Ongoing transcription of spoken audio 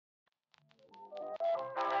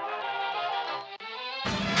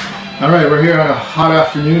Alright, we're here on a hot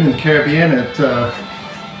afternoon in the Caribbean at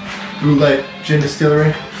Bleu Gin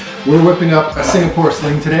Distillery. We're whipping up a Singapore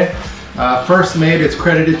Sling today. First made, it's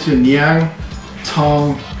credited to Ngiam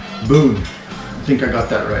Tong Boon. I think I got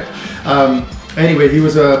that right. Anyway, he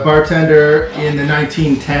was a bartender in the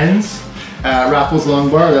 1910s at Raffles Long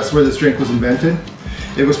Bar. That's where this drink was invented.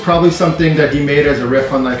 It was probably something that he made as a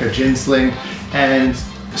riff on like a gin sling and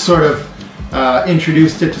sort of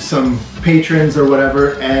introduced it to some patrons or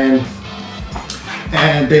whatever, and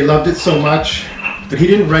they loved it so much, but he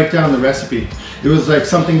didn't write down the recipe. It was like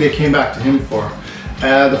something they came back to him for.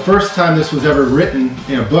 The first time this was ever written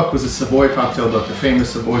in a book was a Savoy cocktail book, the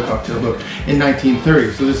famous Savoy cocktail book in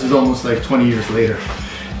 1930. So this is almost like 20 years later.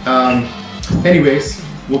 Anyways,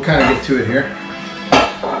 we'll kind of get to it here.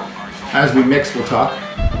 As we mix, we'll talk.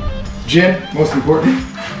 Gin, most important.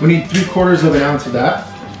 We need 3/4 of an ounce of that.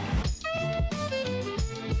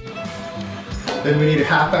 Then we need a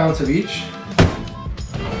 1/2 ounce of each.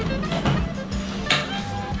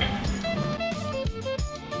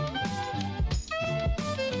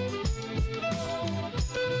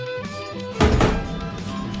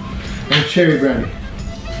 And cherry brandy.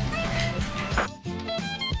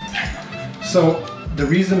 So the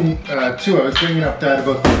reason too I was bringing up that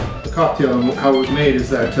about the cocktail and how it was made is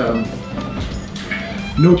that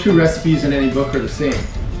no two recipes in any book are the same.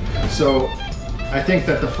 So I think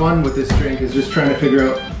that the fun with this drink is just trying to figure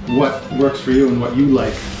out what works for you and what you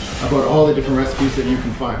like about all the different recipes that you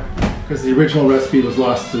can find. Because the original recipe was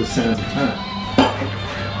lost to the sands of time.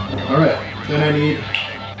 Alright, then I need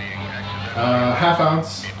a 1/2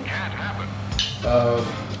 ounce of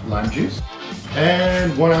lime juice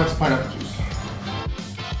and 1 ounce of pineapple juice.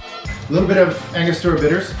 A little bit of Angostura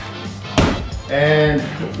bitters, and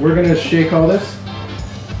we're going to shake all this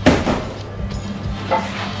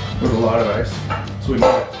with a lot of ice, so we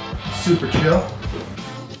make it super chill.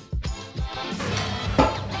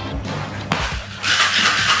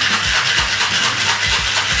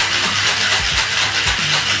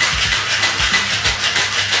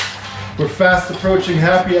 We're fast approaching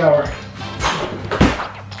happy hour.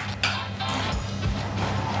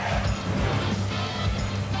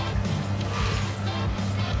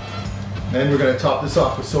 Then we're going to top this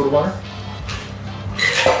off with soda water.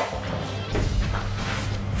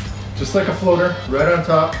 Just like a floater, right on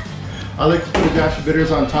top. I like to put a dash of bitters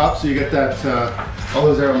on top so you get that, all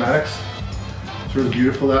those aromatics. It's really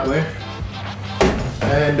beautiful that way.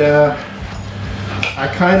 And I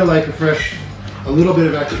kind of like a little bit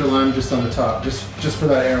of extra lime just on the top, just for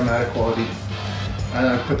that aromatic quality. And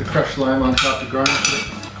I put the crushed lime on top to garnish it.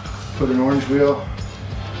 Put an orange wheel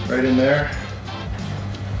right in there.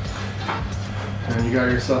 And you got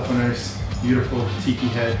yourself a nice, beautiful tiki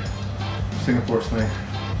head Singapore Sling.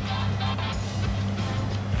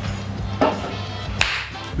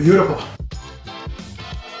 Beautiful.